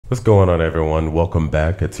What's going on, everyone? Welcome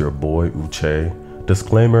back. It's your boy Uche.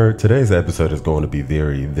 Disclaimer, today's episode is going to be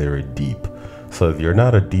very deep. So if you're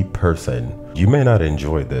not a deep person, you may not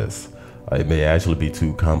enjoy this. It may actually be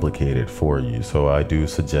too complicated for you. So I do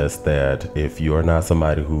suggest that if you are not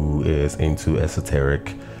somebody who is into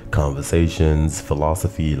esoteric conversations,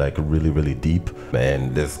 philosophy, like really deep,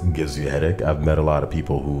 and this gives you a headache. I've met a lot of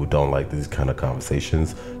people who don't like these kind of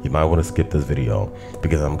conversations. You might want to skip this video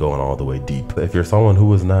because I'm going all the way deep. If you're someone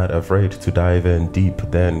who is not afraid to dive in deep,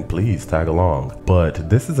 then please tag along. But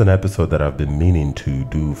this is an episode that I've been meaning to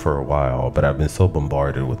do for a while, but I've been so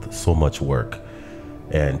bombarded with so much work.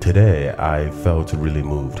 And today I felt really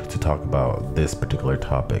moved to talk about this particular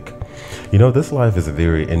topic. You know, this life is a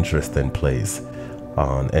very interesting place.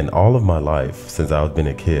 And all of my life, since I've been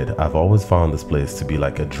a kid, I've always found this place to be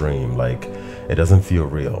like a dream. Like, it doesn't feel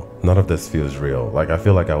real. None of this feels real. Like, I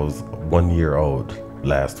feel like I was 1 year old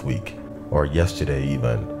last week or yesterday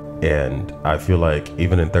even. And I feel like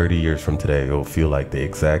even in 30 years from today, it'll feel like the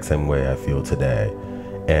exact same way I feel today.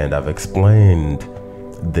 And I've explained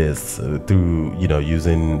this through,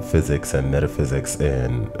 using physics and metaphysics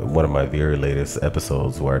in one of my very latest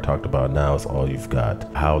episodes where I talked about now is all you've got,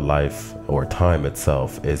 how life or time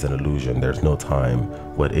itself is an illusion. There's no time.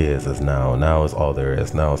 What is now. Now is all there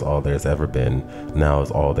is. Now is all there's ever been. Now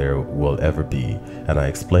is all there will ever be. And I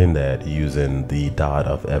explained that using the dot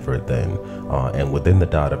of everything, and within the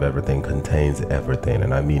dot of everything contains everything,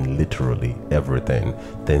 and I mean literally everything.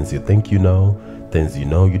 Things you think you know, things you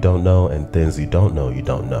know you don't know, and things you don't know you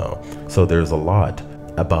don't know. So there's a lot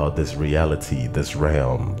about this reality, this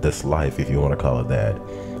realm, this life, if you want to call it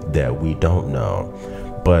that we don't know.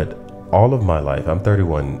 But all of my life, I'm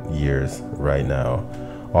 31 years right now,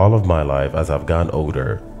 all of my life as I've gotten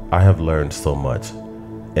older, I have learned so much.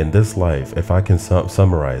 In this life, if I can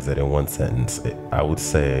summarize it in one sentence, I would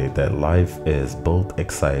say that life is both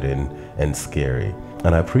exciting and scary,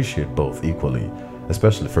 and I appreciate both equally.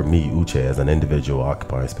 Especially for me, Uche, as an individual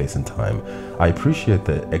occupying space and time, I appreciate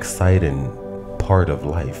the exciting part of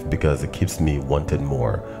life because it keeps me wanting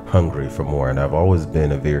more, hungry for more. And I've always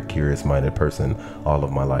been a very curious-minded person all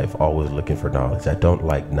of my life, always looking for knowledge. I don't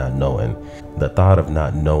like not knowing. The thought of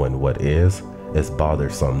not knowing what is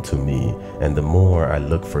bothersome to me. And the more I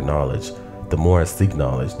look for knowledge, the more I seek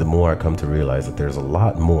knowledge, the more I come to realize that there's a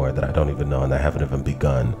lot more that I don't even know and I haven't even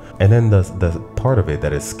begun. And then the part of it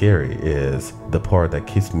that is scary is the part that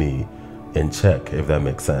keeps me in check, if that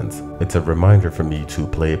makes sense. It's a reminder for me to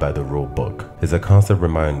play by the rule book. It's a constant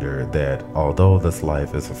reminder that although this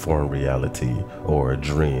life is a foreign reality or a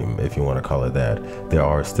dream, if you want to call it that, there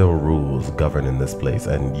are still rules governing this place,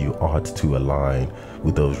 and you ought to align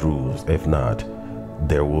with those rules. If not,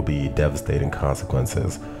 there will be devastating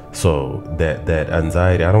consequences. So that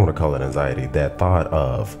anxiety, I don't want to call it anxiety, that thought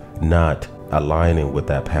of not aligning with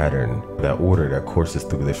that pattern, that order that courses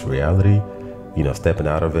through this reality, stepping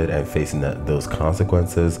out of it and facing those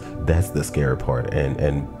consequences, that's the scary part.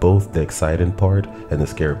 And both the exciting part and the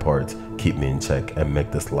scary parts keep me in check and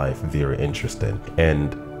make this life very interesting.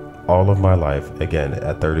 And all of my life, again,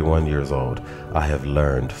 at 31 years old, I have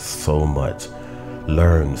learned so much.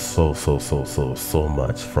 Learn so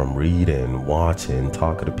much from reading, watching,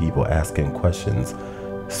 talking to people, asking questions,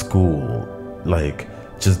 school, like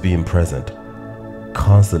just being present,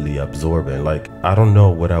 constantly absorbing. Like, I don't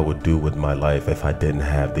know what I would do with my life if I didn't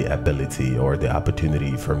have the ability or the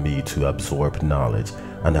opportunity for me to absorb knowledge.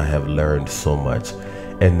 And I have learned so much.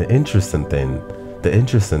 And the interesting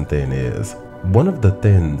thing is, one of the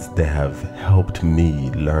things that have helped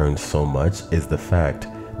me learn so much is the fact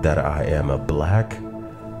that I am a Black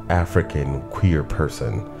African queer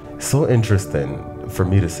person. So interesting for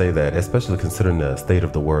me to say that, especially considering the state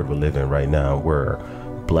of the world we live in right now, where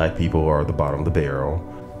Black people are at the bottom of the barrel.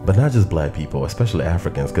 But not just Black people, especially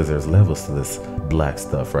Africans, because there's levels to this Black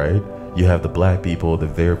stuff, right? You have the Black people, the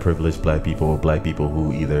very privileged Black people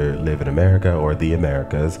who either live in America or the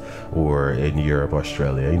Americas or in Europe,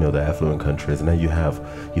 Australia, the affluent countries. And then you have,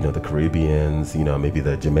 the Caribbeans, maybe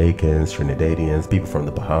the Jamaicans, Trinidadians, people from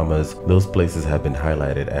the Bahamas. Those places have been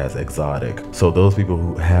highlighted as exotic. So those people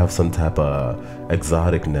who have some type of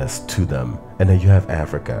exoticness to them. And then you have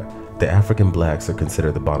Africa. The African Blacks are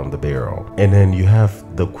considered the bottom of the barrel. And then you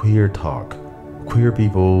have the queer talk. Queer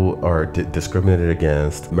people are discriminated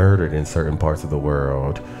against, murdered in certain parts of the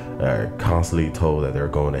world, constantly told that they're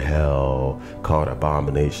going to hell, called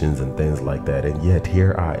abominations and things like that. And yet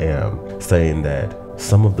here I am saying that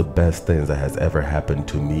some of the best things that has ever happened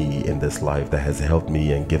to me in this life, that has helped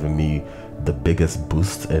me and given me the biggest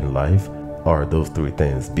boost in life, are those three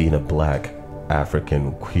things: being a Black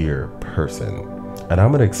African queer person. And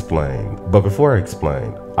I'm going to explain. But before I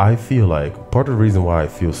explain, I feel like part of the reason why I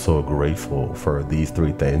feel so grateful for these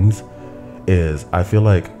three things is I feel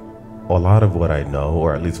like a lot of what I know,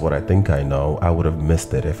 or at least what I think I know, I would have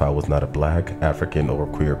missed it if I was not a Black, African, or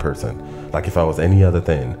queer person. Like if I was any other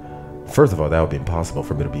thing, first of all, that would be impossible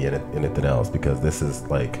for me to be in anything else, because this is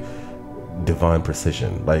like divine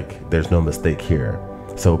precision. Like there's no mistake here.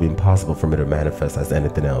 So it'd be impossible for me to manifest as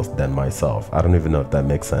anything else than myself. I don't even know if that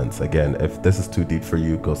makes sense. Again, if this is too deep for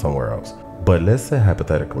you, go somewhere else. But let's say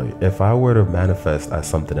hypothetically, if I were to manifest as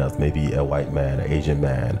something else, maybe a white man, an Asian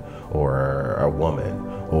man, or a woman,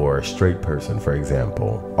 or a straight person, for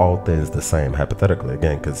example, all things the same, hypothetically,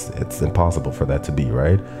 again, because it's impossible for that to be,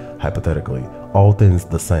 right? Hypothetically, all things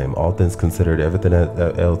the same, all things considered, everything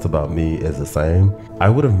else about me is the same. I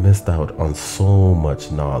would have missed out on so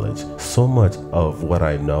much knowledge, so much of what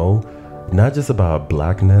I know, not just about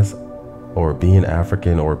Blackness or being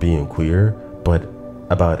African or being queer, but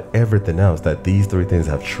about everything else that these three things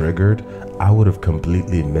have triggered. I would have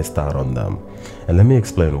completely missed out on them. And let me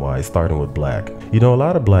explain why, starting with Black. You know, a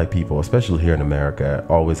lot of Black people, especially here in America,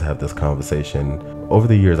 always have this conversation. Over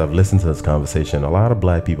the years, I've listened to this conversation. A lot of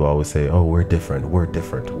Black people always say, oh, we're different, we're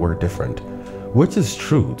different, we're different. Which is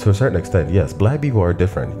true to a certain extent. Yes, Black people are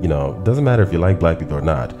different. You know, it doesn't matter if you like Black people or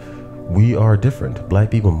not. We are different.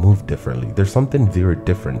 Black people move differently. There's something very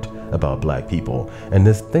different about Black people. And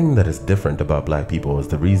this thing that is different about Black people is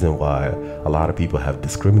the reason why a lot of people have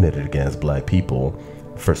discriminated against Black people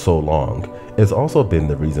for so long. It's also been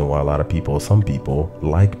the reason why a lot of people, some people,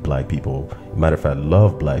 like Black people, matter of fact,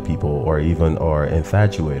 love Black people, or even are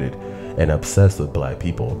infatuated and obsessed with Black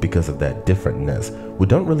people because of that differentness. We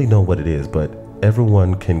don't really know what it is, but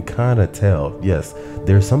everyone can kind of tell, yes,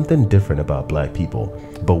 there's something different about Black people.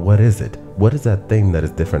 But what is it? What is that thing that is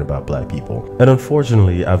different about Black people? And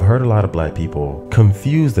unfortunately, I've heard a lot of Black people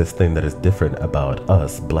confuse this thing that is different about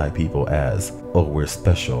us Black people as, oh, we're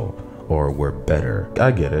special or we're better. I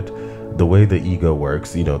get it. The way the ego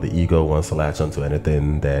works, you know, the ego wants to latch onto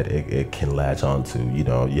anything that it can latch onto. You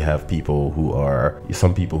know, you have people who are,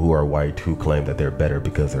 some people who are white who claim that they're better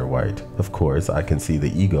because they're white. Of course, I can see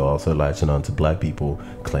the ego also latching onto Black people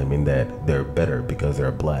claiming that they're better because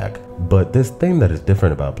they're Black. But this thing that is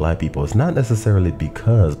different about Black people is not necessarily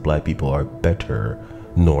because Black people are better,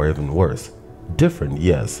 nor even worse. Different,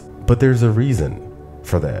 yes, but there's a reason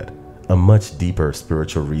for that. A much deeper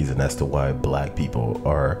spiritual reason as to why Black people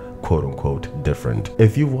are quote unquote different.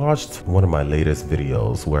 If you watched one of my latest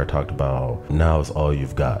videos where I talked about now is all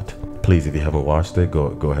you've got, please, if you haven't watched it, go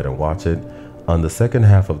ahead and watch it. On the second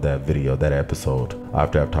half of that video, that episode,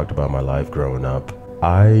 after I've talked about my life growing up,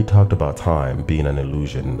 I talked about time being an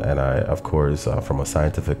illusion, and I, of course, from a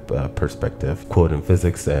scientific perspective, quoting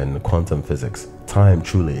physics and quantum physics, time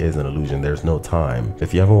truly is an illusion. There's no time.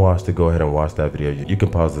 If you haven't watched it, go ahead and watch that video. You can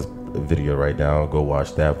pause this video right now, go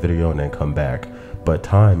watch that video, and then come back. But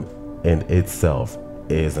time in itself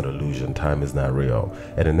is an illusion. Time is not real.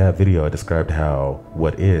 And in that video, I described how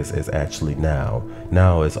what is actually now.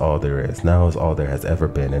 Now is all there is. Now is all there has ever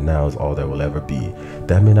been, and now is all there will ever be.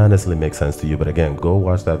 That may not necessarily make sense to you, but again, go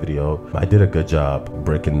watch that video. I did a good job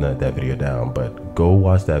breaking that video down, but go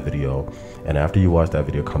watch that video, and after you watch that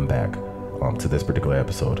video, come back to this particular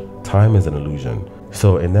episode. Time is an illusion.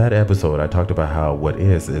 So in that episode, I talked about how what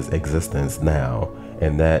is existence now,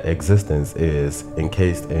 and that existence is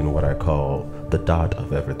encased in what I call the dot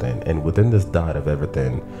of everything. And within this dot of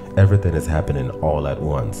everything, everything is happening all at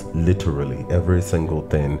once. Literally, every single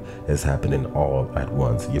thing is happening all at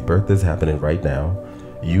once. Your birth is happening right now.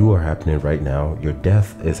 You are happening right now. Your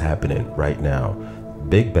death is happening right now.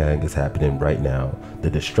 Big Bang is happening right now. The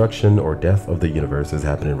destruction or death of the universe is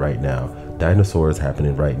happening right now. Dinosaurs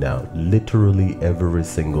happening right now. Literally every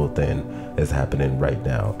single thing is happening right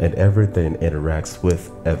now, and everything interacts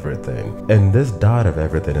with everything. And this dot of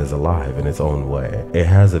everything is alive in its own way. It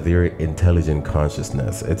has a very intelligent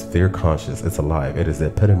consciousness. It's very conscious. It's alive. It is the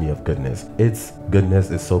epitome of goodness. Its goodness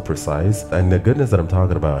is so precise, and the goodness that I'm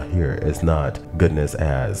talking about here is not goodness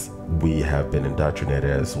as we have been indoctrinated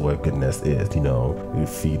as what goodness is. You know, you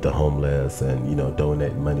feed the homeless and, you know,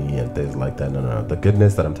 donate money and things like that. No. The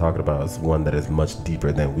goodness that I'm talking about is one that is much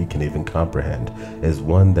deeper than we can even comprehend. Is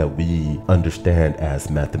one that we understand as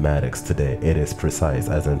mathematics today. It is precise,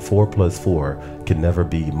 as in 4 plus 4 can never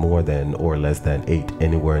be more than or less than 8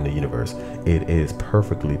 anywhere in the universe. It is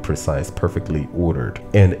perfectly precise, perfectly ordered,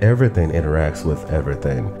 and everything interacts with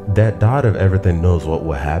everything. That dot of everything knows what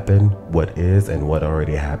will happen, what is, and what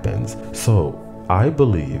already happens. So I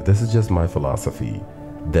believe, this is just my philosophy,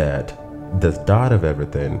 that this dot of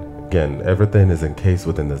everything again, everything is encased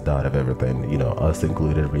within this dot of everything, you know, us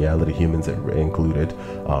included, reality, humans included,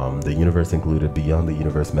 the universe included, beyond the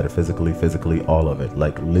universe, metaphysically, physically, all of it.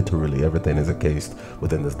 Like literally everything is encased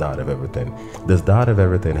within this dot of everything. This dot of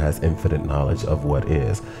everything has infinite knowledge of what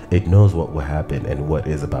is. It knows what will happen and what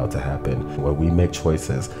is about to happen. When we make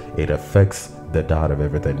choices, it affects the dot of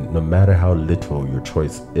everything, no matter how little your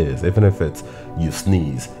choice is. Even if it's you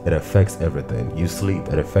sneeze, it affects everything. You sleep,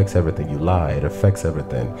 it affects everything. You lie, it affects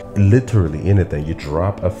everything. Literally anything. You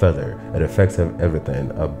drop a feather, it affects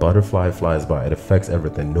everything. A butterfly flies by, it affects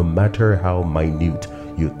everything. No matter how minute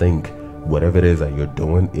you think whatever it is that you're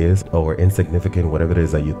doing is, or insignificant, whatever it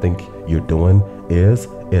is that you think you're doing is,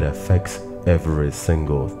 it affects every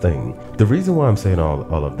single thing. The reason why I'm saying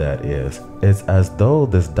all of that is, it's as though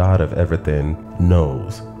this dot of everything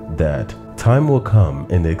knows that time will come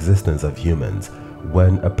in the existence of humans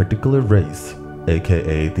when a particular race,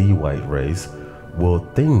 aka the white race, will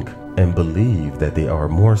think and believe that they are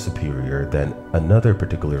more superior than another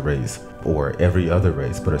particular race, or every other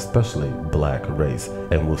race, but especially black race,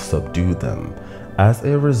 and will subdue them. As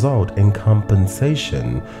a result, in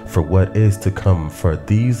compensation for what is to come for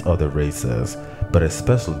these other races, but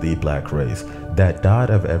especially the black race, that dot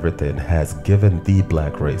of everything has given the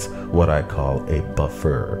black race what I call a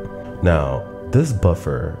buffer. Now, this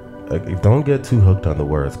buffer, don't get too hooked on the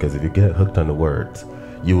words, because if you get hooked on the words,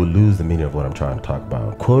 you will lose the meaning of what I'm trying to talk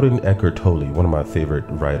about. Quoting Eckhart Tolle, one of my favorite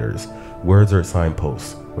writers, words are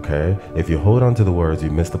signposts, okay? If you hold on to the words,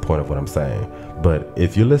 you miss the point of what I'm saying. But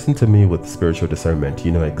if you listen to me with spiritual discernment,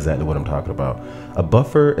 you know exactly what I'm talking about. A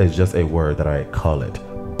buffer is just a word that I call it,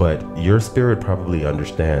 but your spirit probably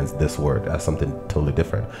understands this word as something totally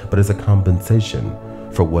different. But it's a compensation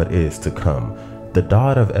for what is to come. The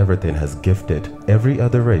dot of everything has gifted every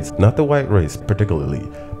other race, not the white race particularly,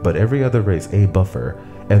 but every other race, a buffer.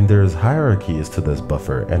 And there's hierarchies to this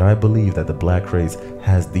buffer, and I believe that the black race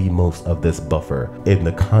has the most of this buffer in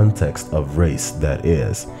the context of race, that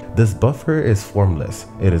is. This buffer is formless.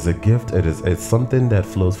 It is a gift. It's something that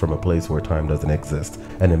flows from a place where time doesn't exist,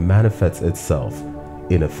 and it manifests itself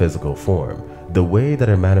in a physical form. The way that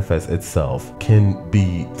it manifests itself can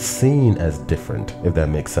be seen as different, if that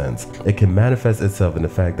makes sense. It can manifest itself in the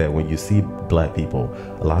fact that when you see black people,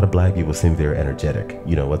 a lot of black people seem very energetic,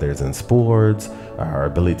 you know, whether it's in sports, our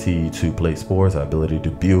ability to play sports, our ability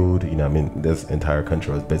to build, you know, I mean, this entire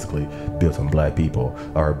country is basically built on black people,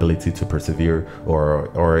 our ability to persevere,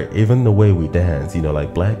 or even the way we dance, you know,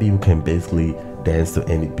 like black people can basically dance to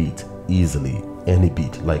any beat easily. Any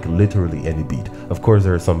beat, like literally any beat. Of course,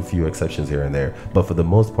 there are some few exceptions here and there, but for the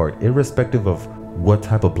most part, irrespective of what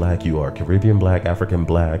type of black you are, Caribbean black, African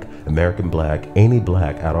black, American black, any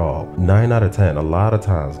black at all, 9 out of 10, a lot of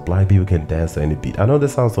times, black people can dance to any beat. I know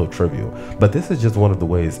this sounds so trivial, but this is just one of the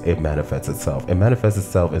ways it manifests itself. It manifests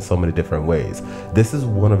itself in so many different ways. This is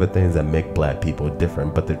one of the things that make black people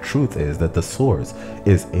different, but the truth is that the source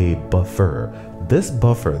is a buffer. This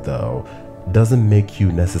buffer, though, doesn't make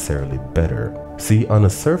you necessarily better. See, on a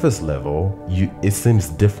surface level, it seems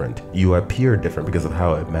different. You appear different because of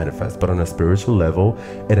how it manifests, but on a spiritual level,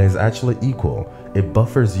 it is actually equal. It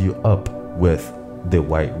buffers you up with the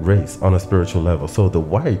white race on a spiritual level. So the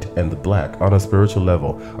white and the black on a spiritual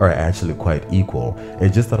level are actually quite equal.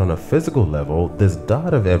 It's just that on a physical level, this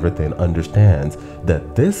dot of everything understands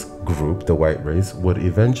that this group, the white race, would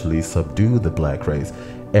eventually subdue the black race,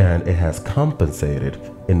 and it has compensated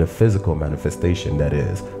in the physical manifestation, that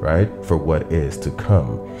is, right, for what is to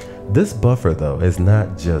come. This buffer, though, is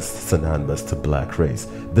not just synonymous to black race.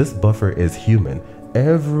 This buffer is human.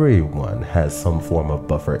 Everyone has some form of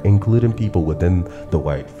buffer, including people within the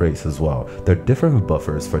white race as well. There are different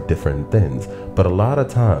buffers for different things, but a lot of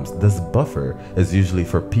times this buffer is usually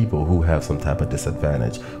for people who have some type of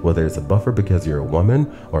disadvantage, whether it's a buffer because you're a woman,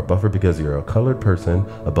 or a buffer because you're a colored person,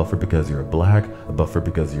 a buffer because you're black, a buffer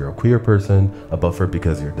because you're a queer person, a buffer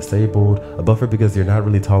because you're disabled, a buffer because you're not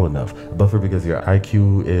really tall enough, a buffer because your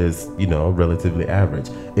IQ is, you know, relatively average.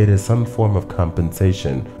 It is some form of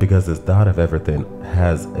compensation, because this dot of everything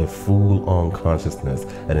has a full-on consciousness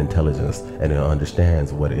and intelligence, and it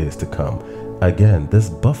understands what is to come. Again, this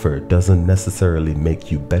buffer doesn't necessarily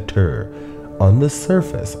make you better. On the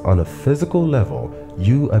surface, on a physical level,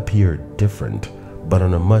 you appear different, but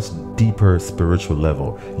on a much deeper spiritual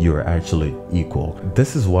level, you are actually equal.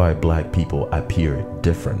 This is why black people appear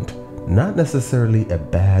different. Not necessarily a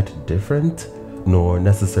bad different, nor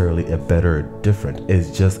necessarily a better different.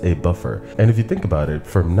 It's just a buffer. And if you think about it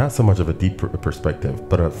from not so much of a deep perspective,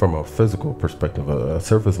 but from a physical perspective, a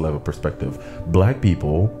surface level perspective, black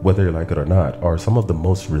people, whether you like it or not, are some of the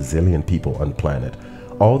most resilient people on the planet.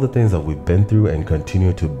 all the things that we've been through and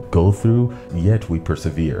continue to go through, yet we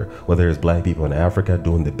persevere. Whether it's black people in Africa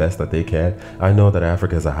doing the best that they can. I know that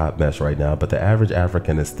Africa is a hot mess right now, but the average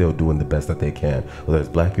African is still doing the best that they can. Whether it's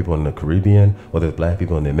black people in the Caribbean, whether it's black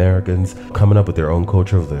people in the Americans, coming up with their own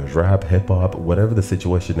culture, whether it's rap, hip hop, whatever the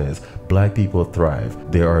situation is, black people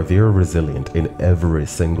thrive. They are very resilient in every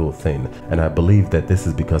single thing. And I believe that this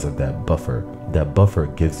is because of that buffer. That buffer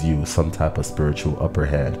gives you some type of spiritual upper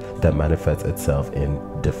hand that manifests itself in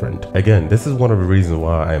different. Again, this is one of the reasons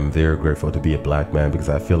why I am very grateful to be a black man, because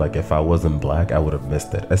I feel like if I wasn't black, I would have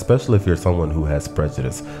missed it. Especially if you're someone who has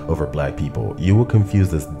prejudice over black people. You will confuse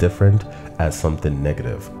this different as something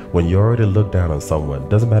negative. When you already look down on someone,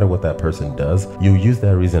 doesn't matter what that person does, you use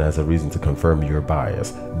that reason as a reason to confirm your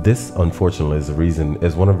bias. This, unfortunately,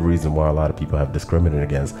 is one of the reasons why a lot of people have discriminated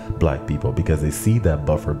against black people, because they see that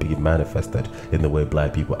buffer being manifested in the way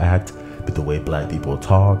black people act, the way black people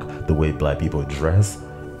talk, the way black people dress,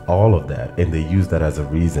 all of that, and they use that as a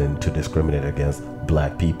reason to discriminate against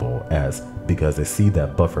black people, as because they see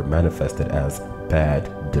that buffer manifested as bad,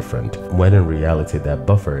 different, when in reality that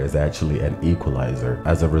buffer is actually an equalizer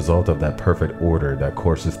as a result of that perfect order that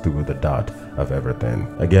courses through the dot of everything.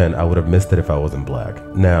 Again, I would have missed it if I wasn't black.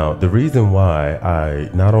 Now, the reason why I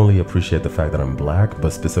not only appreciate the fact that I'm black,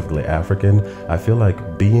 but specifically African, I feel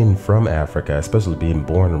like being from Africa, especially being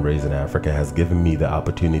born and raised in Africa, has given me the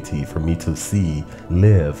opportunity for me to see,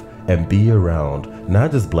 live, and be around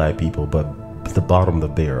not just black people, but the bottom of the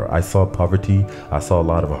barrel. I saw poverty. I saw a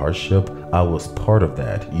lot of hardship. I was part of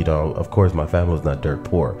that. You know, of course, my family was not dirt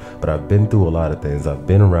poor, but I've been through a lot of things. I've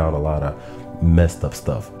been around a lot of messed up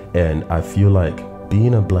stuff. And I feel like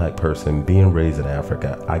being a black person, being raised in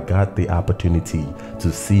Africa, I got the opportunity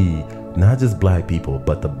to see not just black people,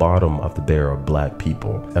 but the bottom of the barrel of black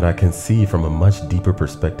people. And I can see from a much deeper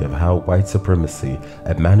perspective how white supremacy,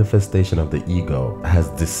 a manifestation of the ego, has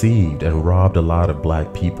deceived and robbed a lot of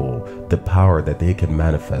black people the power that they can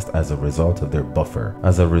manifest as a result of their buffer.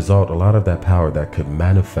 As a result, a lot of that power that could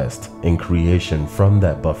manifest in creation from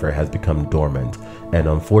that buffer has become dormant. And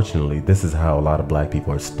unfortunately, this is how a lot of black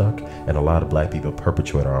people are stuck, and a lot of black people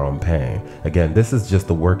perpetuate our own pain. Again, this is just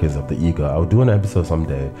the workings of the ego. I'll do an episode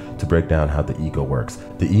someday to break down how the ego works.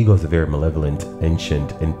 The ego is a very malevolent,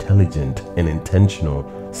 ancient, intelligent, and intentional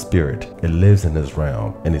spirit. It lives in this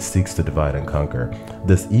realm and it seeks to divide and conquer.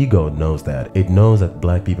 This ego knows that. It knows that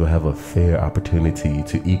black people have a fair opportunity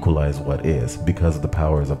to equalize what is because of the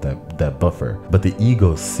powers of that buffer. But the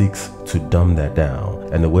ego seeks to dumb that down.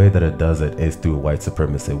 And the way that it does it is through white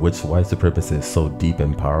supremacy, which white supremacy is so deep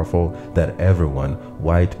and powerful that everyone,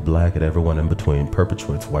 white, black, and everyone in between,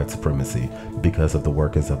 perpetuates white supremacy because of the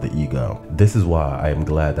workings of the ego. This is why I am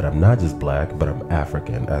glad that I'm not just black, but I'm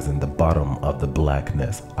African, as in the bottom of the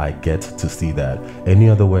blackness. I get to see that. Any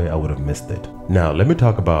other way, I would have missed it. Now, let me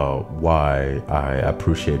talk about why I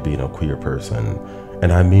appreciate being a queer person.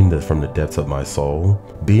 And I mean this from the depths of my soul.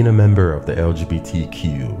 Being a member of the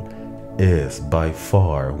LGBTQ is by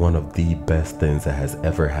far one of the best things that has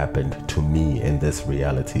ever happened to me in this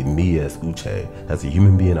reality. Me as Uche, as a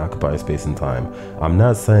human being occupying space and time. I'm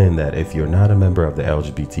not saying that if you're not a member of the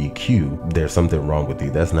LGBTQ, there's something wrong with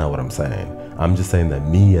you. That's not what I'm saying. I'm just saying that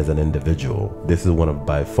me as an individual, this is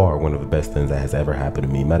by far one of the best things that has ever happened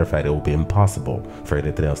to me. Matter of fact, it will be impossible for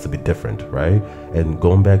anything else to be different, right? And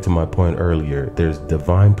going back to my point earlier, there's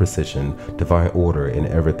divine precision, divine order in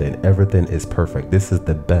everything. Everything is perfect. This is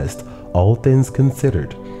the best. All things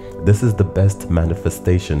considered, this is the best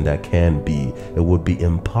manifestation that can be. It would be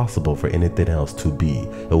impossible for anything else to be.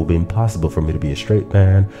 It would be impossible for me to be a straight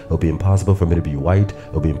man. It would be impossible for me to be white.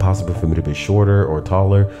 It would be impossible for me to be shorter or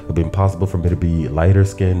taller. It would be impossible for me to be lighter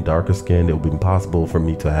skinned, darker skinned. It would be impossible for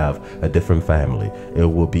me to have a different family. It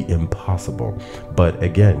would be impossible. But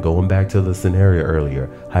again, going back to the scenario earlier,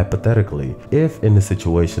 hypothetically, if in the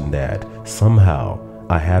situation that somehow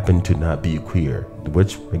I happen to not be queer,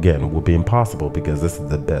 which again will be impossible because this is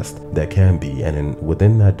the best that can be, and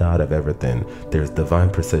within that dot of everything there's divine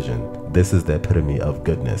precision. This is the epitome of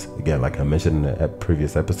goodness. Again, like I mentioned in a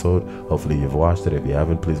previous episode, hopefully you've watched it. If you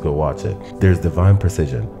haven't, please go watch it. There's divine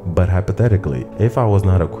precision. But hypothetically, if I was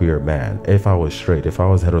not a queer man, if I was straight, if I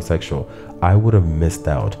was heterosexual, I would have missed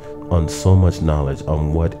out on so much knowledge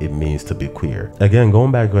on what it means to be queer. Again,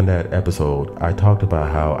 going back on that episode, I talked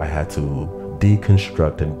about how I had to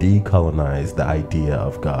deconstruct and decolonize the idea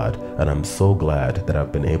of God, and I'm so glad that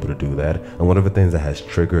I've been able to do that. And one of the things that has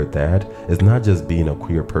triggered that is not just being a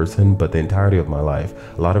queer person, but the entirety of my life.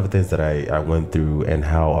 A lot of the things that I went through, and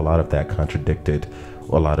how a lot of that contradicted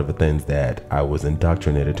a lot of the things that I was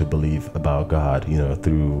indoctrinated to believe about God, you know,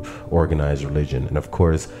 through organized religion. And of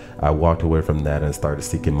course, I walked away from that and started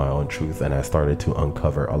seeking my own truth, and I started to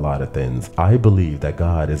uncover a lot of things. I believe that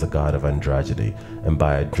God is a God of androgyny, and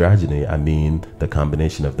by androgyny I mean the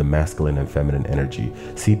combination of the masculine and feminine energy.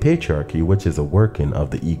 See, patriarchy, which is a working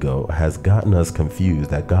of the ego, has gotten us confused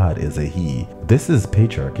that God is a he. This is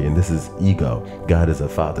patriarchy and this is ego. God is a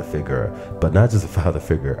father figure, but not just a father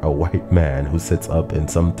figure, a white man who sits up in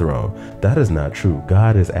some throne. That is not true.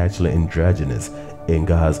 God is actually androgynous in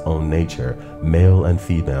God's own nature, male and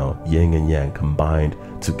female, yin and yang combined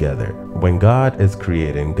together. When God is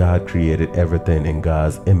creating, God created everything in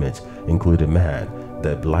God's image, including man,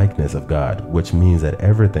 the likeness of God, which means that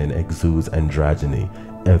everything exudes androgyny.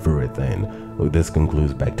 Everything. This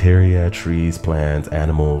includes bacteria, trees, plants,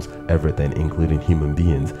 animals, everything, including human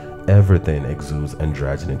beings. Everything exudes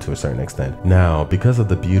androgyny to a certain extent. Now, because of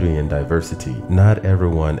the beauty and diversity, not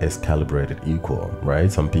everyone is calibrated equal,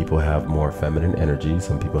 right? Some people have more feminine energy,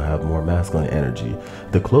 some people have more masculine energy.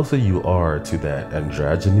 The closer you are to that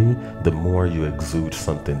androgyny, the more you exude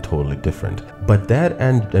something totally different. But that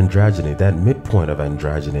androgyny, that midpoint of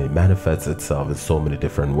androgyny, manifests itself in so many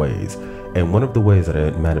different ways. And one of the ways that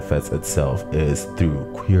it manifests itself is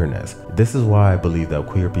through queerness. This is why I believe that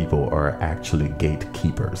queer people are actually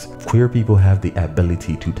gatekeepers. Queer people have the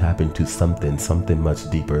ability to tap into something much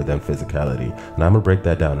deeper than physicality. And I'm gonna break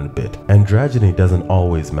that down in a bit. Androgyny doesn't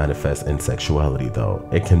always manifest in sexuality though.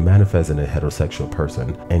 It can manifest in a heterosexual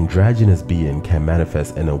person. Androgynous being can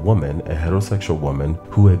manifest in a woman, a heterosexual woman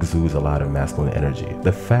who exudes a lot of masculine energy.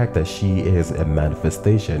 The fact that she is a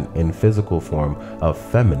manifestation in physical form of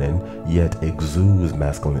feminine, yet exudes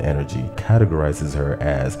masculine energy, categorizes her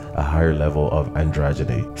as a higher level of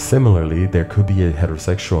androgyny. Similarly, there could be a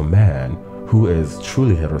heterosexual man who is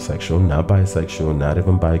truly heterosexual, not bisexual, not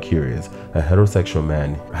even bi-curious, a heterosexual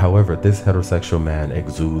man. However, this heterosexual man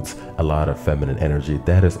exudes a lot of feminine energy.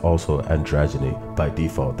 That is also androgyny by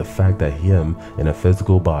default. The fact that him in a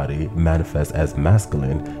physical body manifests as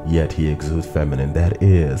masculine, yet he exudes feminine, that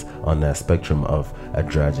is on that spectrum of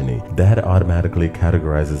androgyny. That automatically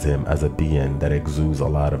categorizes him as a being that exudes a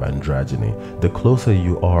lot of androgyny. The closer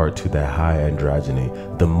you are to that high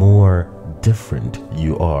androgyny, the more different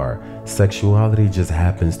you are. Sexuality just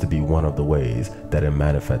happens to be one of the ways that it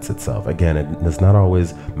manifests itself. Again, it's not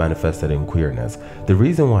always manifested in queerness. The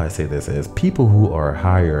reason why I say this is people who are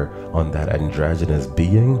higher on that androgynous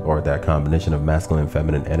being or that combination of masculine and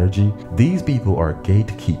feminine energy, these people are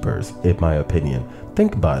gatekeepers, in my opinion.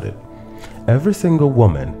 Think about it. Every single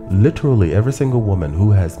woman, literally every single woman who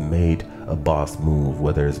has made a boss move,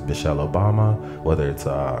 whether it's Michelle Obama, whether it's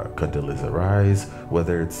Condoleezza Rice,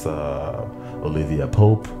 whether it's Olivia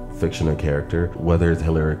Pope, fictional character, whether it's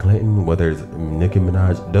Hillary Clinton, whether it's Nicki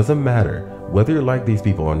Minaj, doesn't matter whether you like these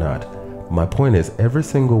people or not. My point is every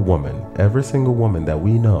single woman that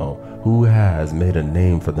we know who has made a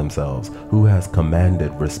name for themselves, who has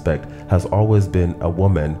commanded respect, has always been a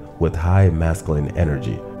woman with high masculine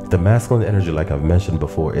energy. The masculine energy, like I've mentioned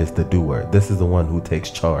before, is the doer. This is the one who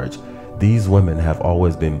takes charge. These women have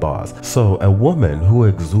always been boss. So a woman who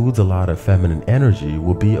exudes a lot of feminine energy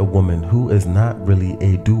will be a woman who is not really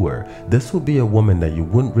a doer. This will be a woman that you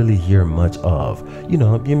wouldn't really hear much of. You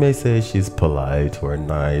know, you may say she's polite or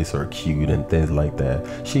nice or cute and things like that.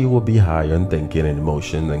 She will be higher in thinking and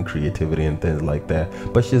emotion and creativity and things like that.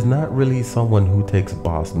 But she's not really someone who takes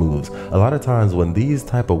boss moves. A lot of times when these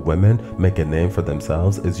type of women make a name for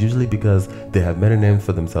themselves, it's usually because they have made a name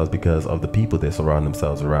for themselves because of the people they surround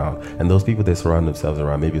themselves around. And those people they surround themselves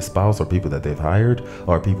around, maybe a spouse or people that they've hired,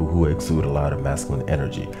 are people who exude a lot of masculine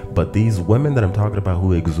energy. But these women that I'm talking about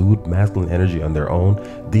who exude masculine energy on their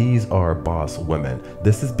own, these are boss women.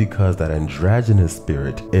 This is because that androgynous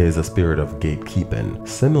spirit is a spirit of gatekeeping.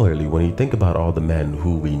 Similarly, when you think about all the men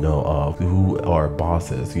who we know of who are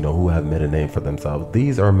bosses, you know, who have made a name for themselves,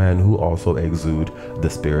 these are men who also exude the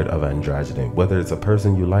spirit of androgyny. Whether it's a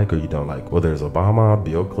person you like or you don't like, whether it's Obama,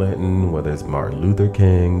 Bill Clinton, whether it's Martin Luther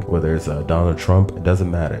King, whether it's Donald Trump, it doesn't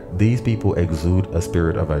matter. These people exude a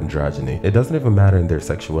spirit of androgyny. It doesn't even matter in their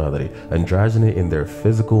sexuality. Androgyny in their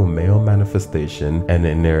physical male manifestation and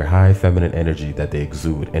in their high feminine energy that they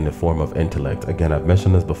exude in the form of intellect. Again, I've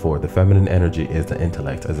mentioned this before. The feminine energy is the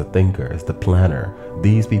intellect, as a thinker, as the planner.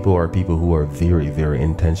 These people are people who are very, very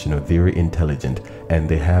intentional, very intelligent, and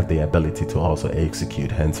they have the ability to also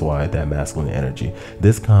execute, hence why that masculine energy.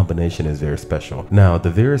 This combination is very special. Now, the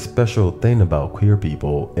very special thing about queer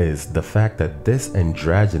people is the fact that this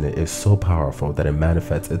androgyny is so powerful that it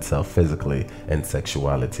manifests itself physically in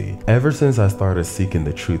sexuality. Ever since I started seeking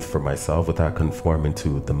the truth for myself without conforming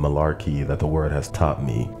to the malarkey that the world has taught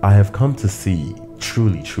me, I have come to see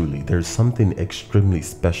truly, there's something extremely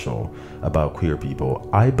special about queer people.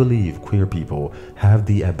 I believe queer people have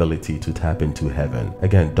the ability to tap into heaven.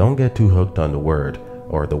 Again, don't get too hooked on the word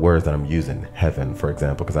or the words that I'm using, heaven, for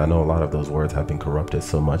example, because I know a lot of those words have been corrupted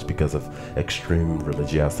so much because of extreme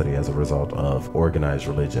religiosity as a result of organized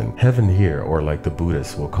religion. Heaven here, or like the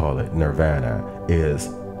Buddhists will call it, nirvana,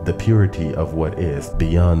 is the purity of what is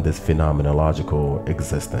beyond this phenomenological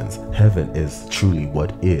existence. Heaven is truly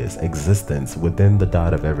what is existence within the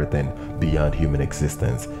dot of everything beyond human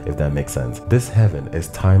existence, if that makes sense. This heaven is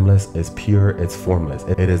timeless, it's pure, it's formless.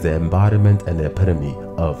 It is the embodiment and the epitome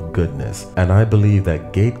of goodness. And I believe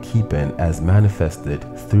that gatekeeping as manifested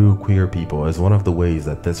through queer people is one of the ways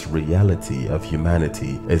that this reality of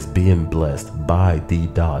humanity is being blessed by the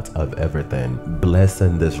dot of everything,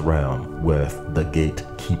 blessing this realm with the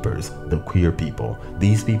gatekeepers, the queer people.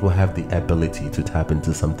 These people have the ability to tap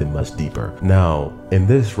into something much deeper. Now, in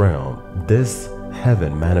this realm, this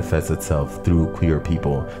heaven manifests itself through queer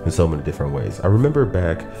people in so many different ways. I remember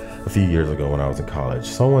back a few years ago when I was in college,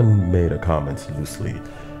 someone made a comment loosely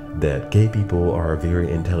that gay people are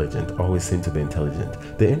very intelligent, always seem to be intelligent.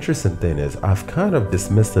 The interesting thing is I've kind of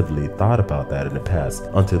dismissively thought about that in the past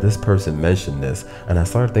until this person mentioned this, and I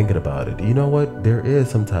started thinking about it. You know what? There is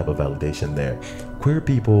some type of validation there. Queer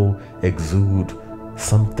people exude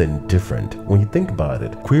something different. When you think about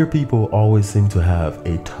it, queer people always seem to have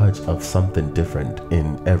a touch of something different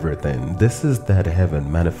in everything. This is that heaven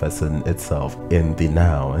manifesting itself in the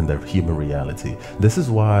now, in the human reality. This is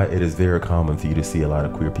why it is very common for you to see a lot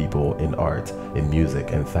of queer people in art, in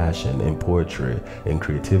music, in fashion, in poetry, in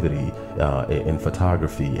creativity, in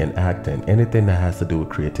photography, in acting, anything that has to do with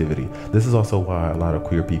creativity. This is also why a lot of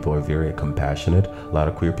queer people are very compassionate. A lot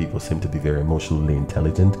of queer people seem to be very emotionally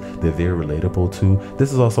intelligent. They're very relatable too.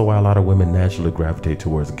 This is also why a lot of women naturally gravitate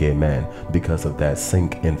towards gay men, because of that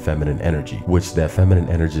sync in feminine energy, which that feminine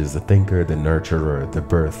energy is the thinker, the nurturer, the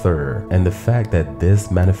birther. And the fact that this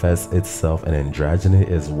manifests itself in androgyny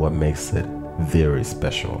is what makes it very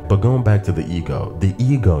special. But going back to the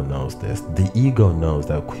ego knows this. The ego knows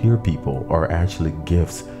that queer people are actually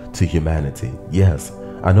gifts to humanity. Yes,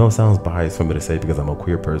 I know it sounds biased for me to say because I'm a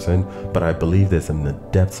queer person, but I believe this in the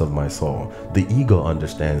depths of my soul. The ego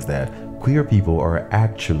understands that queer people are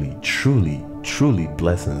actually truly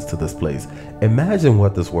blessings to this place. Imagine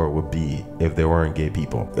what this world would be if there weren't gay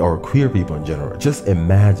people or queer people in general. Just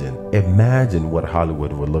imagine what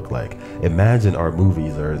Hollywood would look like. Imagine our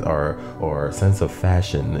movies or our sense of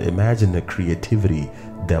fashion. Imagine the creativity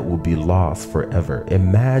that will be lost forever.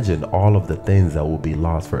 Imagine all of the things that will be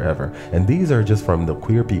lost forever. And these are just from the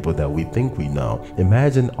queer people that we think we know.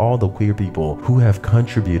 Imagine all the queer people who have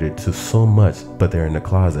contributed to so much, but they're in the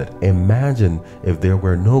closet. Imagine if there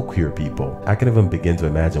were no queer people. I can even begin to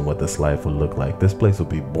imagine what this life would look like. This place would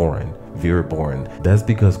be boring. Very boring. That's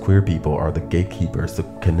because queer people are the gatekeepers to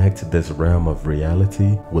connect this realm of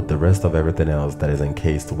reality with the rest of everything else that is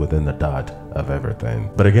encased within the dot of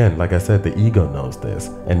everything. But again, like I said, the ego knows this,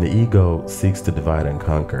 and the ego seeks to divide and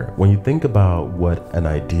conquer. When you think about what an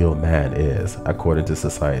ideal man is, according to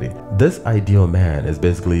society, this ideal man is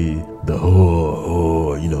basically the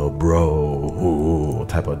bro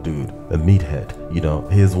type of dude, a meathead.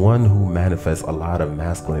 He's one who manifests a lot of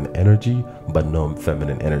masculine energy but no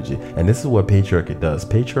feminine energy. And this is what patriarchy does.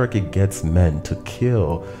 Patriarchy gets men to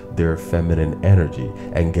kill their feminine energy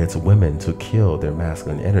and gets women to kill their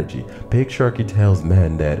masculine energy. Patriarchy tells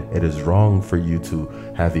men that it is wrong for you to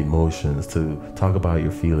have emotions, to talk about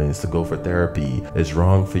your feelings, to go for therapy. It's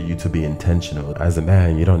wrong for you to be intentional. As a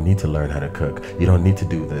man, you don't need to learn how to cook. You don't need to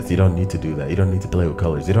do this. You don't need to do that. You don't need to play with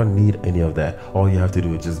colors. You don't need any of that. All you have to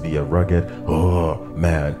do is just be a rugged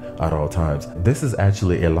man at all times. This is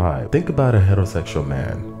actually a lie. Think about a heterosexual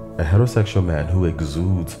man. A heterosexual man who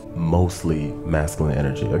exudes mostly masculine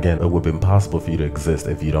energy. Again, it would be impossible for you to exist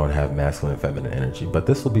if you don't have masculine and feminine energy. But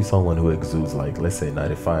this will be someone who exudes, like, let's say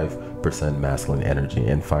 95% masculine energy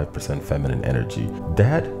and 5% feminine energy.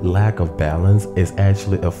 That lack of balance is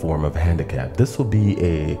actually a form of handicap. This will be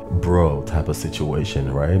a bro type of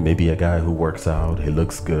situation, right? Maybe a guy who works out, he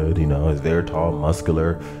looks good, is very tall,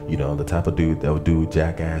 muscular, the type of dude that would do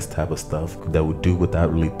jackass type of stuff, that would do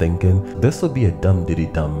without really thinking. This will be a dumb diddy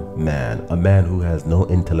dumb man, a man who has no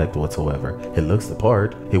intellect whatsoever. He looks the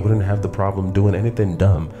part. He wouldn't have the problem doing anything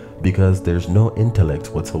dumb, because there's no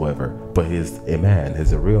intellect whatsoever, but he's a man,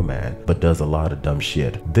 he's a real man, but does a lot of dumb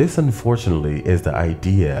shit. This unfortunately is the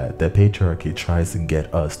idea that patriarchy tries to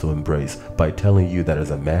get us to embrace by telling you that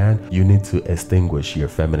as a man, you need to extinguish your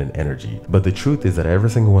feminine energy. But the truth is that every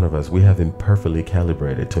single one of us, we have been perfectly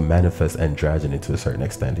calibrated to manifest androgyny to a certain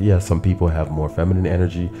extent. Yes, some people have more feminine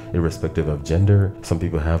energy irrespective of gender. Some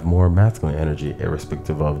people have more masculine energy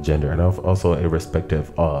irrespective of gender, and also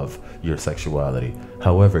irrespective of your sexuality.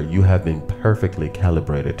 However, you have been perfectly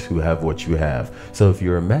calibrated to have what you have. So if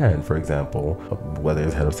you're a man, for example, whether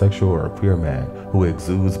it's heterosexual or a queer man who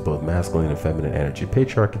exudes both masculine and feminine energy,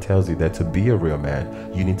 patriarchy tells you that to be a real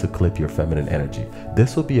man, you need to clip your feminine energy.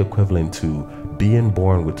 This will be equivalent to being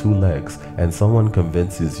born with 2 legs and someone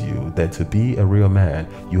convinces you that to be a real man,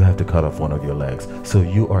 you have to cut off one of your legs. So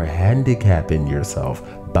you are handicapping yourself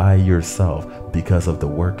by yourself because of the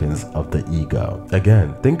workings of the ego.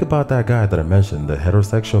 Again, think about that guy that I mentioned, the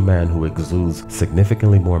heterosexual man who exudes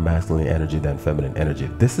significantly more masculine energy than feminine energy.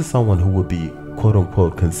 This is someone who would be quote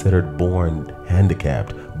unquote considered born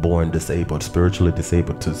handicapped, born disabled, spiritually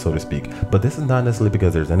disabled, so to speak. But this is not necessarily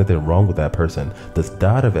because there's anything wrong with that person. This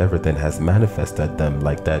God of everything has manifested them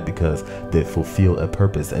like that because they fulfill a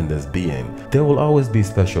purpose in this being. There will always be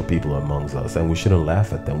special people amongst us, and we shouldn't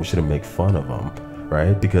laugh at them, we shouldn't make fun of them,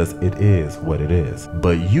 right? Because it is what it is.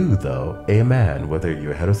 But you though, a man, whether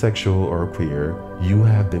you're heterosexual or queer, you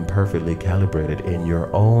have been perfectly calibrated in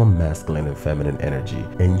your own masculine and feminine energy.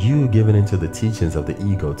 And you given into the teachings of the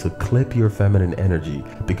ego to clip your feminine energy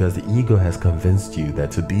because the ego has convinced you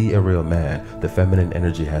that to be a real man, the feminine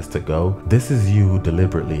energy has to go. This is you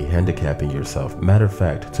deliberately handicapping yourself. Matter of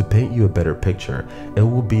fact, to paint you a better picture, it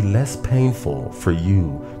will be less painful for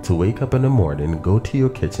you to wake up in the morning, go to your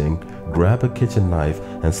kitchen, grab a kitchen knife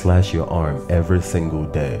and slash your arm every single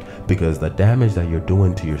day, because the damage that you're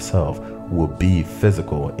doing to yourself will be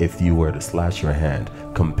physical if you were to slash your hand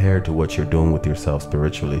compared to what you're doing with yourself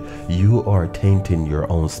spiritually. You are tainting your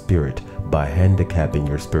own spirit by handicapping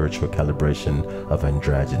your spiritual calibration of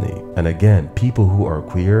androgyny. And again, people who are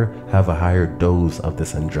queer have a higher dose of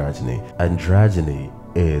this androgyny. Androgyny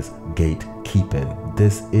is gatekeeping.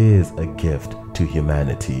 This is a gift to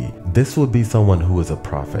humanity. This would be someone who is a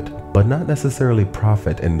prophet, but not necessarily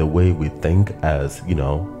prophet in the way we think as,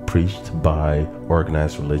 preached by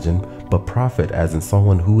organized religion, but prophet as in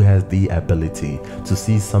someone who has the ability to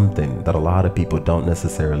see something that a lot of people don't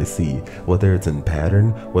necessarily see, whether it's in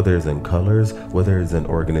pattern, whether it's in colors, whether it's in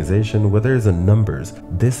organization, whether it's in numbers.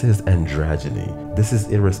 This is androgyny. This is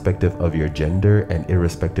irrespective of your gender and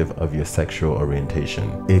irrespective of your sexual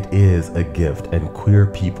orientation. It is a gift, and queer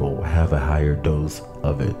people have a higher dose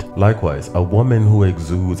of it. Likewise, a woman who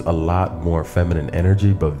exudes a lot more feminine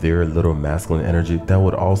energy but very little masculine energy, that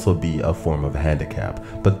would also be a form of handicap.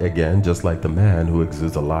 But again, just like the man who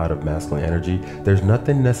exudes a lot of masculine energy, there's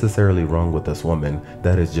nothing necessarily wrong with this woman.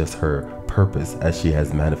 That is just her purpose as she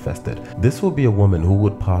has manifested. This will be a woman who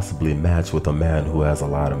would possibly match with a man who has a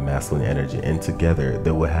lot of masculine energy, and together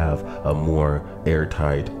they will have a more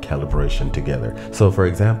airtight calibration together. So for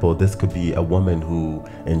example, this could be a woman who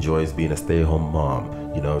enjoys being a stay-at-home mom.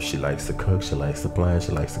 She likes to cook, she likes to plan,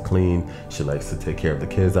 she likes to clean, she likes to take care of the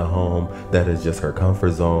kids at home. That is just her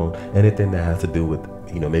comfort zone. Anything that has to do with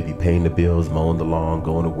maybe paying the bills, mowing the lawn,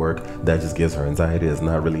 going to work, that just gives her anxiety. It's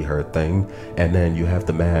not really her thing. And then you have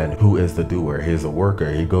the man who is the doer. He's a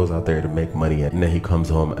worker. He goes out there to make money, and then he comes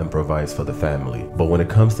home and provides for the family. But when it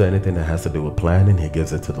comes to anything that has to do with planning, he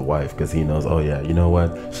gives it to the wife because he knows, oh yeah, you know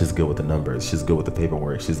what? She's good with the numbers. She's good with the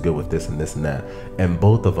paperwork. She's good with this and this and that. And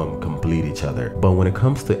both of them complete each other. But when it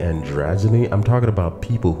comes to androgyny, I'm talking about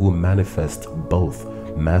people who manifest both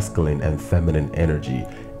masculine and feminine energy.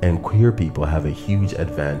 And queer people have a huge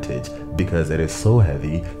advantage because it is so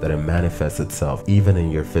heavy that it manifests itself even in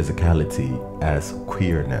your physicality as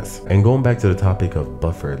queerness. And going back to the topic of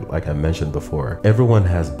buffer, like I mentioned before, everyone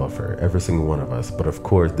has buffer, every single one of us. But of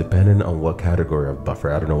course, depending on what category of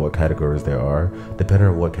buffer, I don't know what categories there are, depending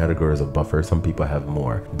on what categories of buffer, some people have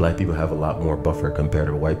more. Black people have a lot more buffer compared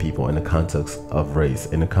to white people in the context of race.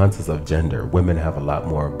 In the context of gender, women have a lot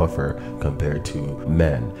more buffer compared to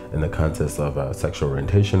men. In the context of sexual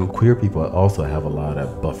orientation, queer people also have a lot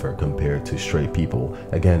of buffer compared to straight people.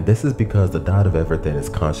 Again, this is because the God of everything is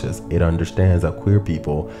conscious. It understands that queer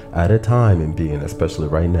people at a time in being, especially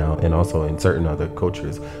right now, and also in certain other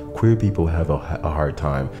cultures, queer people have a hard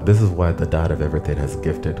time. This is why the God of everything has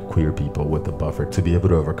gifted queer people with the buffer to be able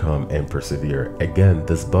to overcome and persevere. Again,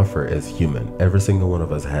 this buffer is human. Every single one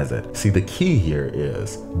of us has it. See, the key here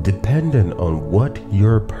is dependent on what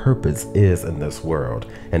your purpose is in this world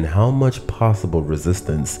and how much possible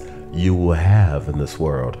resistance you will have in this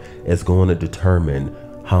world is going to determine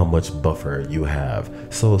how much buffer you have.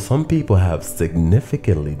 So some people have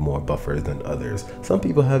significantly more buffer than others. Some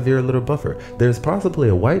people have very little buffer. There's possibly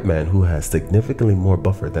a white man who has significantly more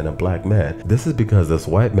buffer than a black man. This is because this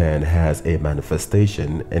white man has a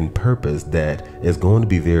manifestation and purpose that is going to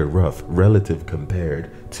be very rough relative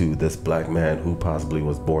compared to this black man who possibly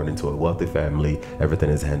was born into a wealthy family. Everything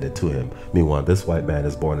is handed to him. Meanwhile, this white man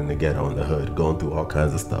is born in the ghetto, in the hood, going through all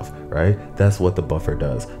kinds of stuff, right? That's what the buffer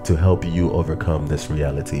does to help you overcome this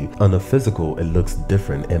reality. On the physical, it looks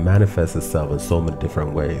different. It manifests itself in so many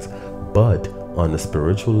different ways, but on the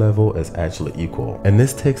spiritual level, it's actually equal. And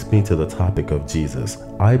this takes me to the topic of Jesus.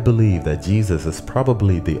 I believe that Jesus is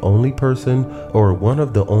probably the only person or one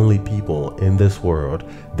of the only people in this world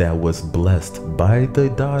that was blessed by the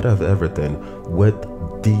God of everything with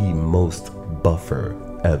the most buffer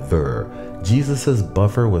ever. Jesus's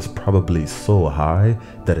buffer was probably so high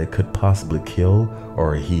that it could possibly kill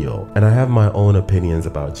or heal. And I have my own opinions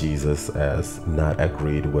about Jesus as not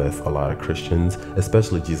agreed with a lot of Christians,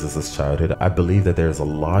 especially Jesus's childhood. I believe that there's a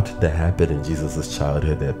lot that happened in Jesus's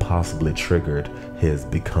childhood that possibly triggered his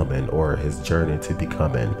becoming or his journey to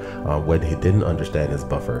becoming when he didn't understand his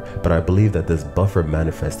buffer. But I believe that this buffer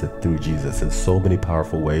manifested through Jesus in so many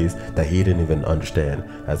powerful ways that he didn't even understand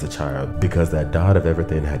as a child, because that God of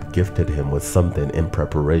everything had gifted him with something in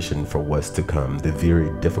preparation for what's to come, the very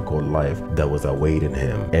difficult life that was awaiting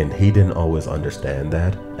him. And he didn't always understand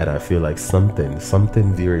that. And I feel like something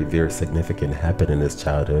very, very significant happened in his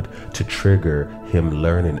childhood to trigger him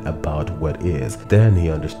learning about what is. Then he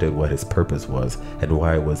understood what his purpose was and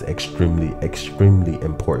why it was extremely, extremely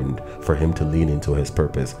important for him to lean into his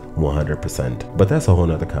purpose 100%. But that's a whole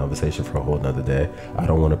nother conversation for a whole nother day. I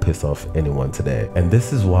don't want to piss off anyone today. And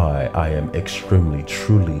this is why I am extremely,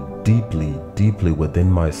 truly, deeply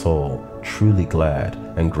within my soul, truly glad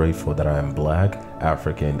and grateful that I am Black,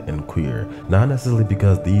 African, and queer. Not necessarily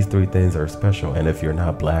because these three things are special, and if you're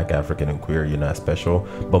not Black, African, and queer, you're not special,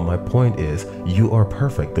 but my point is, you are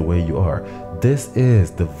perfect the way you are. This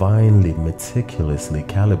is divinely, meticulously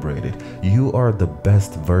calibrated. You are the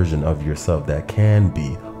best version of yourself that can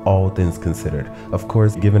be, all things considered. Of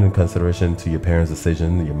course, given in consideration to your parents'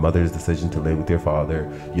 decision, your mother's decision to live with your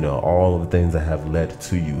father, you know, all of the things that have led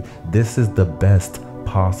to you. This is the best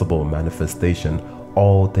possible manifestation,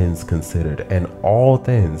 all things considered. And all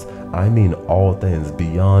things, I mean all things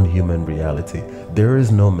beyond human reality. There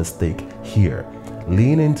is no mistake here.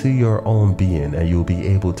 Lean into your own being and you'll be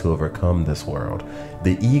able to overcome this world.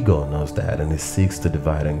 The ego knows that and it seeks to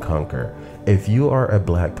divide and conquer. If you are a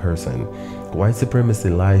Black person, white supremacy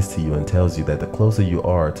lies to you and tells you that the closer you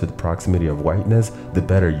are to the proximity of whiteness, the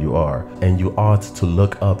better you are, and you ought to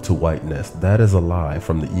look up to whiteness. That is a lie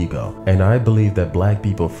from the ego. And I believe that Black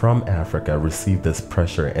people from Africa receive this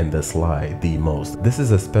pressure and this lie the most. This is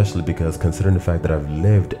especially because considering the fact that I've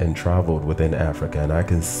lived and traveled within Africa, and I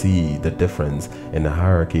can see the difference in the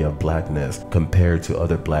hierarchy of Blackness compared to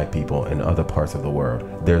other Black people in other parts of the world.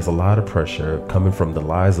 There's a lot of pressure coming from the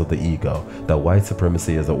lies of the ego that white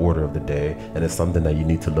supremacy is the order of the day and it's something that you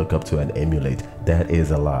need to look up to and emulate. That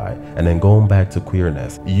is a lie. And then going back to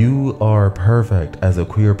queerness, you are perfect as a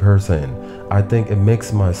queer person. I think it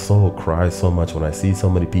makes my soul cry so much when I see so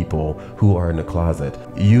many people who are in the closet.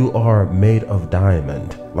 You are made of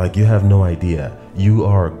diamond. Like, you have no idea. You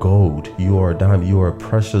are gold. You are a diamond. You are a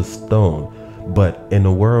precious stone. But in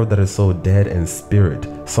a world that is so dead in spirit,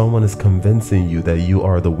 someone is convincing you that you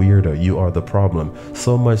are the weirdo, you are the problem,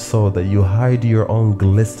 so much so that you hide your own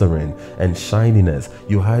glycerin and shininess.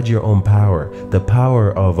 You hide your own power, the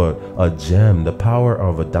power of a gem, the power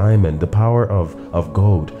of a diamond, the power of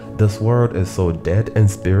gold. This world is so dead in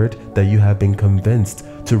spirit that you have been convinced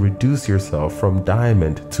to reduce yourself from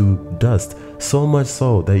diamond to dust, so much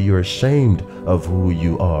so that you're ashamed of who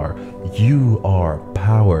you are. You are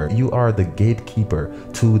power. You are the gatekeeper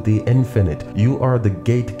to the infinite. You are the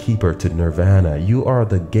gatekeeper to nirvana. You are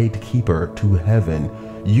the gatekeeper to heaven.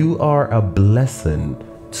 You are a blessing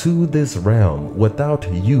to this realm.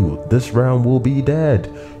 Without you, this realm will be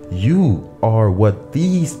dead. You are what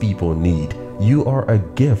these people need. You are a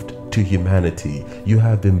gift to humanity. You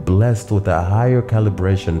have been blessed with a higher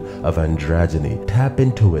calibration of androgyny. Tap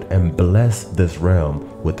into it and bless this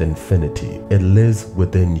realm with infinity. It lives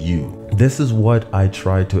within you. This is what I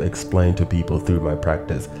try to explain to people through my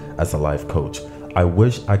practice as a life coach. I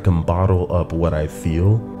wish I can bottle up what I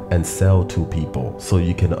feel and sell to people so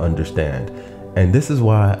you can understand. And this is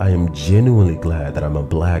why I am genuinely glad that I'm a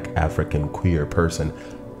Black, African, queer person.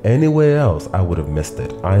 Anywhere else, I would have missed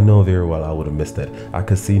it. I know very well I would have missed it. I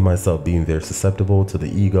could see myself being very susceptible to the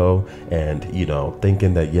ego and,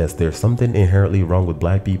 thinking that, yes, there's something inherently wrong with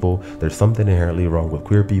black people. There's something inherently wrong with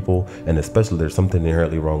queer people. And especially there's something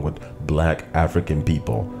inherently wrong with black African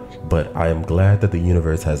people. But I am glad that the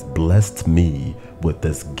universe has blessed me with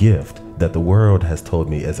this gift that the world has told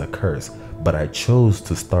me is a curse. But I chose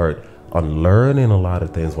to start unlearning a lot of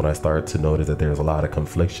things when I started to notice that there's a lot of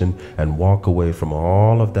confliction and walk away from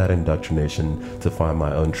all of that indoctrination to find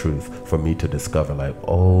my own truth, for me to discover like,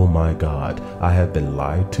 oh my God, I have been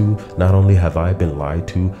lied to. Not only have I been lied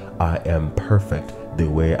to, I am perfect the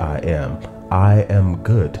way I am. I am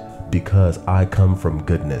good because I come from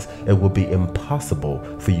goodness. It will be impossible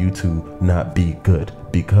for you to not be good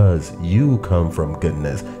because you come from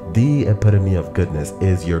goodness. The epitome of goodness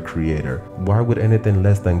is your creator. Why would anything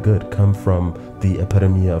less than good come from the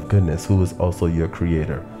epitome of goodness, who is also your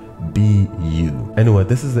creator? Be you. Anyway,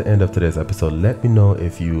 this is the end of today's episode. Let me know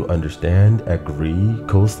if you understand, agree,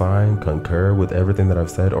 co-sign, concur with everything that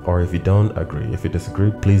I've said, or if you don't agree. If you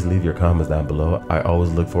disagree, please leave your comments down below. I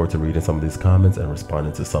always look forward to reading some of these comments and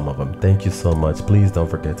responding to some of them. Thank you so much. Please don't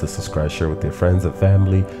forget to subscribe, share with your friends and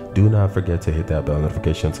family. Do not forget to hit that bell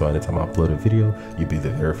notification so anytime I upload a video, you'll be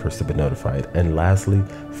the very first to be notified. And lastly,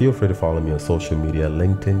 feel free to follow me on social media,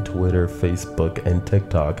 LinkedIn, Twitter, Facebook, and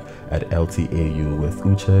TikTok at LTAU with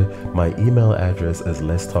Uche. My email address is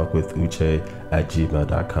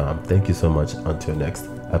letstalkwithuche@gmail.com. Thank you so much. Until next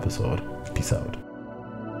episode. Peace out.